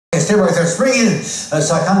Stay right there. Bring in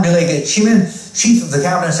Saikhanbileg, Chief of the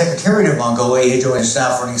Cabinet Secretariat of Mongolia. He joins us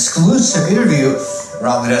now for an exclusive interview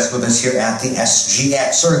around the desk with us here at the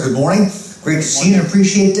SGX. Sir, good morning. Great to see you and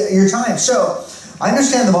appreciate your time. So, I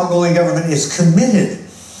understand the Mongolian government is committed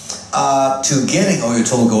to getting Oyu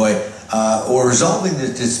Tolgoi or resolving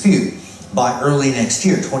this dispute by early next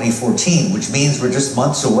year, 2014, which means we're just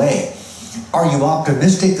months away. Are you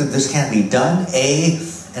optimistic that this can be done?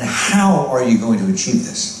 And how are you going to achieve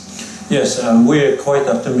this? Yes, we're quite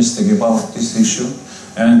optimistic about this issue.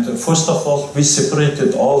 And first of all, we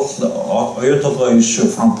separated all the Oyu Tolgoi issue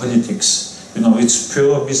from politics. You know, it's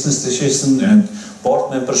pure business decision, and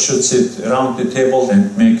board members should sit around the table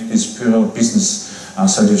and make these pure business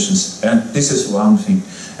solutions. And this is one thing.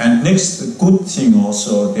 And next good thing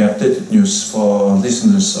also, the updated news for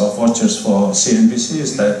listeners or watchers for CNBC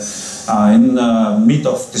is that in mid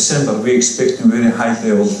of December, we expect very high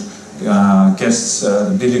level guests,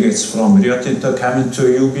 delegates from Rio Tinto coming to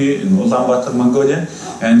UB in Ulaanbaatar, Mongolia,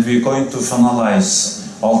 and we're going to finalize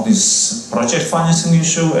all this project financing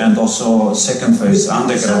issue and also second phase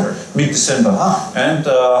underground mid-December. And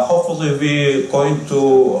hopefully we're going to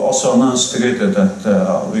also announce together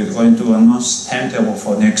that we're going to announce timetable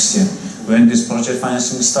for next year when this project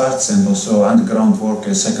financing starts, and also underground work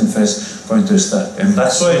second phase going to start. And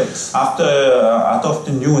that's why after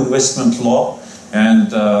adopting new investment law,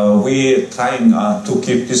 and we're trying to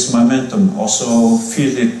keep this momentum, also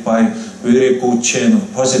feel it by very good chain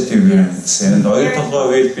of positive events. And Oyu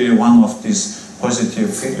Tolgoi will be one of these positive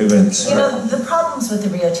events. You know, the problems with the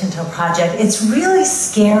Rio Tinto project, it's really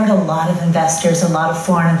scared a lot of investors, a lot of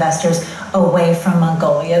foreign investors away from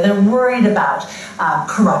Mongolia. They're worried about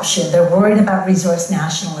corruption, they're worried about resource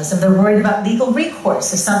nationalism, they're worried about legal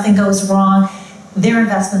recourse. If something goes wrong, their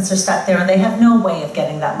investments are stuck there and they have no way of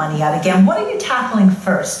getting that money out again. What are you tackling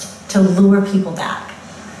first to lure people back?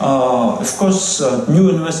 Of course, new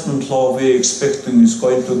investment law we're expecting is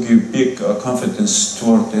going to give big confidence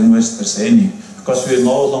toward the investors, because we're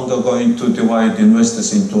no longer going to divide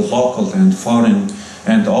investors into local and foreign,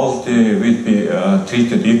 and all they will be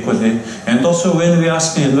treated equally. And also when we're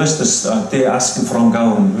asking investors, they're asking from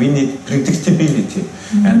government, we need predictability.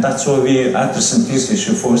 And that's why we're addressing this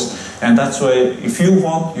issue first. And that's why if you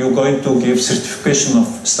want, you're going to give certification of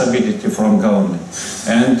stability from government.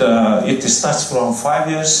 And it starts from 5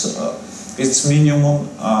 years. It's minimum,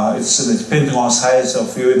 it's depending on size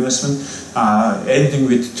of your investment, ending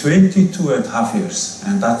with 22.5 years.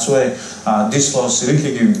 And that's why this law is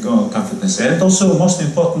really giving confidence. And also, most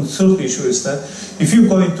important third issue is that if you're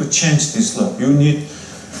going to change this law, you need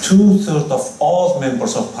 2/3 of all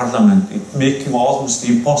members of parliament. It's making almost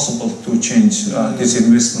impossible to change this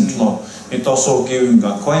investment law. It's also giving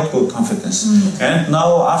quite good confidence. And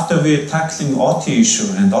now, after we're tackling OT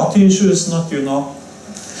issue, and OT issue is not,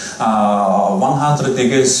 100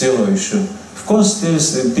 against 0 issue. Of course,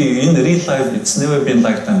 in real life, it's never been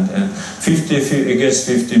like that. And 50 against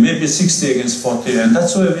 50, maybe 60 against 40. And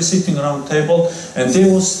that's why we're sitting around the table. And there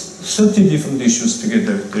was 30 different issues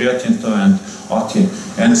together with Rio Tinto and OT.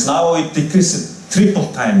 And now it decreased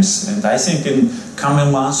triple times. And I think in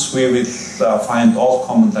coming months, we will find all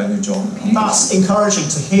common language on this. That's encouraging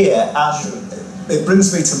to hear. And it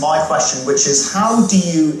brings me to my question, which is, how do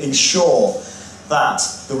you ensure that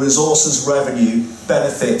the resources revenue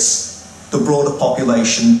benefits the broader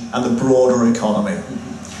population and the broader economy?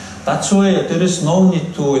 That's why there is no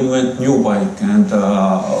need to invent new bike, and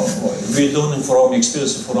we're learning from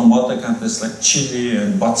experience from other countries like Chile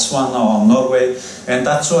and Botswana or Norway, and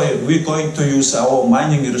that's why we're going to use our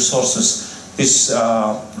mining resources, this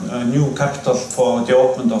new capital for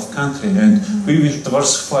development of country, and we will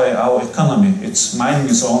diversify our economy. Mining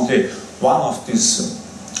is only one of these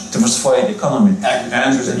diversified economy.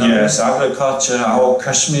 Yes, agriculture, our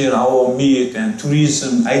Kashmir, our meat and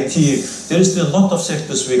tourism, IT. There is a lot of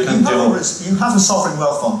sectors we can do. You have a sovereign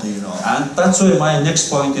wealth fund, do you know? And that's why my next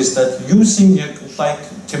point is that using like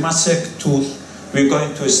Temasek tool, we're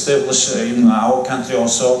going to establish in our country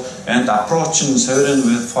also, and approaching sovereign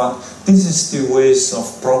wealth fund. This is the ways of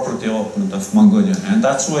proper development of Mongolia, and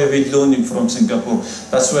that's why we're learning from Singapore.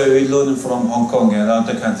 That's why we're learning from Hong Kong and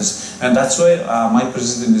other countries, and that's why my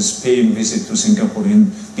president is paying visit to Singapore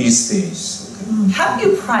in these days. How do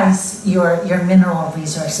you price your mineral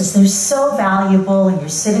resources? They're so valuable, and you're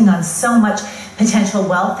sitting on so much potential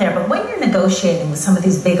wealth there. But when you're negotiating with some of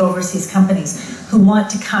these big overseas companies who want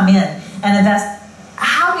to come in and invest,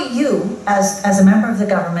 how do do you, as a member of the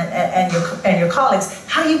government and your colleagues,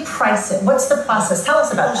 how do you price it? What's the process? Tell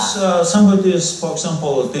us about that. Somebody is, for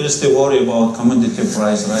example, there is the worry about commodity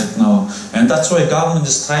price right now, and that's why government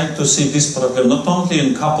is trying to see this problem not only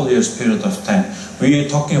in couple years period of time. We are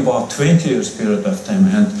talking about 20 years period of time,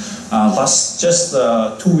 and just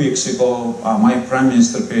 2 weeks ago, my Prime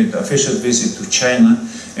Minister paid official visit to China,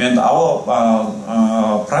 and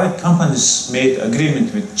our private companies made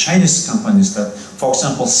agreement with Chinese companies that, for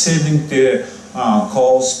example, saving their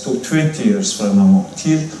coals to 20 years from now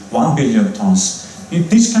till 1 billion tons.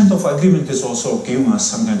 This kind of agreement is also giving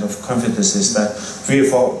us some kind of confidence is that we,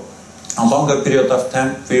 for a longer period of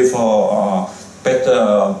time, we for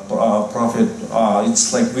better profit.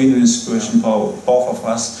 It's like win-win situation for both of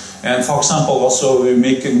us. And for example, also we're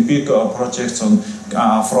making big projects on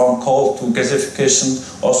from coal to gasification,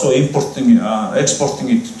 also exporting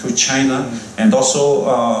it to China, and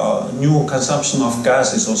also new consumption of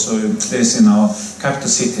gas is also in place in our capital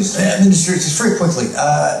cities. Minister, just very quickly,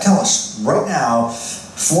 tell us right now,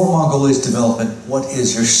 for Mongolia's development, what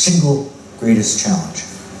is your single greatest challenge?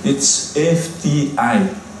 It's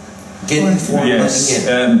FDI. Getting foreign money in.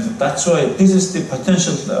 And that's why this is the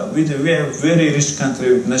potential. We are a very rich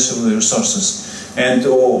country with natural resources. And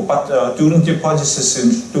but during the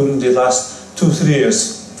policies during the last 2-3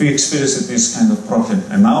 years, we experienced this kind of problem.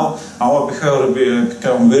 And now our behavior will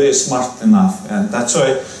become very smart enough. And that's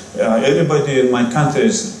why everybody in my country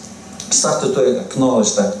started to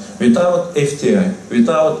acknowledge that without FDI,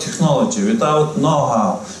 without technology, without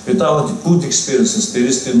know-how, without good experiences, there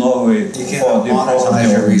is no way for the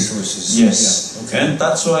monetize your resources. Yes. Yeah. Okay. And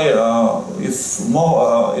that's why if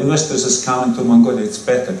more investors is coming to Mongolia, it's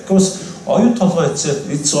better. Because Oyutolva,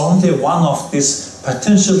 it's only one of these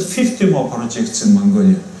potential 50 more projects in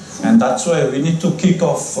Mongolia. And that's why we need to kick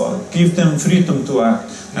off, give them freedom to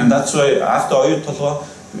act. And that's why after Oyutolva,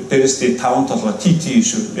 there is the town TT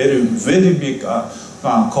issue, very big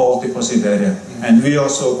coal deposit area. And we are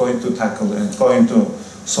also going to tackle and going to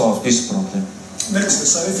solve this problem. Minister,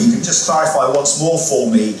 so if you can just clarify once more for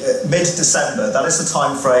me, mid-December, that is the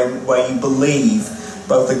time frame where you believe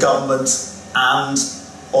both the government and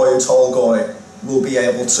Oyu Tolgoi will be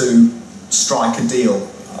able to strike a deal.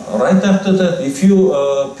 Right after that, if you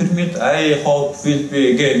permit, I hope we'll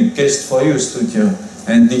be again guest for your studio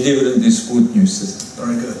and delivering this good news.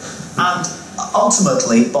 Very good. And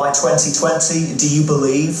ultimately, by 2020, do you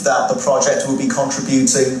believe that the project will be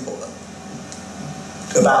contributing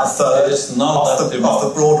about a third of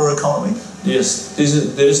the broader economy? Yes,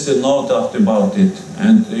 there is no doubt about it.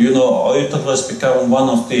 And you know, Oyutolva has become one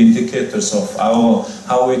of the indicators of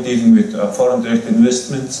how we're dealing with foreign direct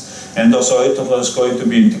investments. And also Oyutolva is going to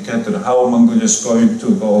be an indicator how Mongolia is going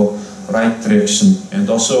to go right direction. And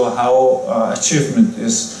also how achievement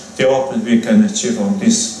is development we can achieve on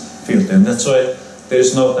this field. And that's why there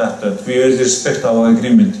is no doubt that we will respect our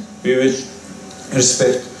agreement. We will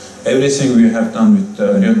respect everything we have done with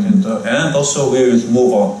Rio Tinto, and also we will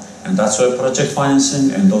move on. And that's why project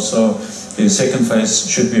financing and also the second phase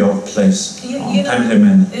should be in place on timely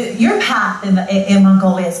manner. Your path in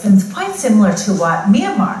Mongolia has been quite similar to what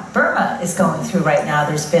Myanmar, Burma, is going through right now.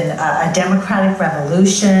 There's been a democratic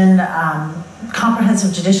revolution,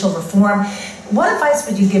 comprehensive judicial reform. What advice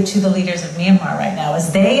would you give to the leaders of Myanmar right now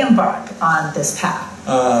as they embark on this path?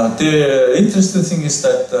 The interesting thing is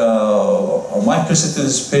that my president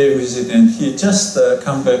is paying visit, and he just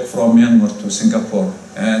come back from Myanmar to Singapore,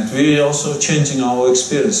 and we are also changing our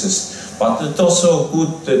experiences. But it's also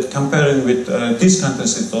good that comparing with these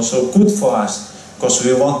countries, it's also good for us because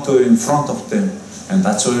we want to in front of them, and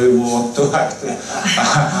that's why we want to act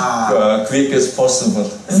quick as possible.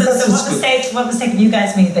 So what mistake have you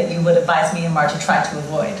guys made that you would advise Myanmar to try to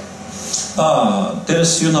avoid?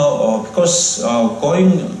 There's, because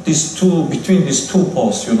going between these two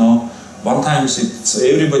poles, one times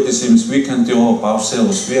everybody seems we can develop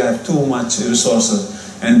ourselves. We have too much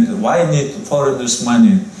resources, and why need foreigners'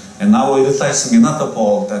 money? And now we're realizing another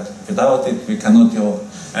pole that without it we cannot develop.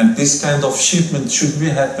 And this kind of shipment should be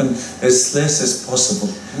happen as less as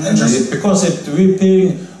possible. Because we're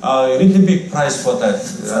paying a really big price for that.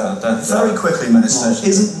 Very quickly, Minister,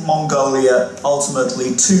 isn't Mongolia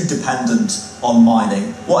ultimately too dependent on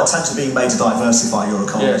mining? What attempts are being made to diversify your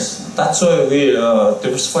economy? Yes, that's why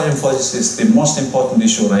diversifying policy is the most important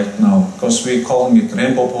issue right now, because we're calling it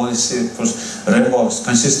rainbow policy, because rainbow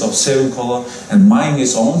consists of 7 colors, and mining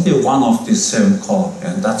is only one of these 7 colors.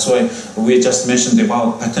 And that's why we just mentioned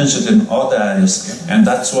about potential in other areas. And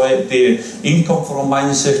that's why the income from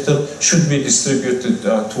mining sector should be distributed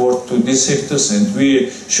toward to these sectors, and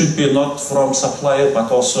we should be not from supplier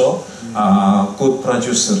but also good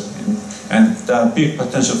producer. and big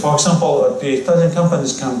potential. For example, the Italian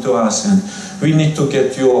companies come to us and we need to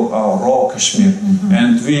get your raw cashmere,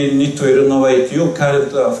 and we need to renovate your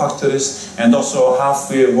current factories, and also half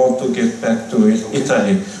we want to get back to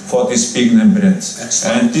Italy for these big name brands.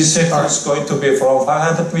 Excellent. And this sector is going to be from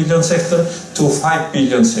 500 million sector to 5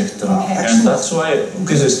 billion sector. Okay. And that's why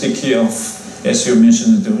this is the key of, as you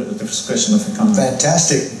mentioned, the first question of economy.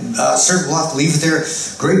 Fantastic. Sir, we'll have to leave it there.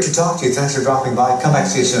 Great to talk to you. Thanks for dropping by. Come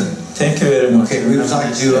back to you soon. Thank you very much. Okay, we were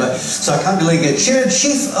talking to Saikhanbileg,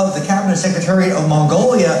 Chief of the Cabinet Secretariat of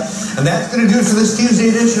Mongolia. And that's going to do it for this Tuesday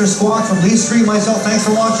edition of Squawk from Lee Street. Myself, thanks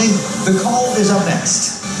for watching. The call is up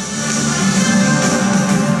next.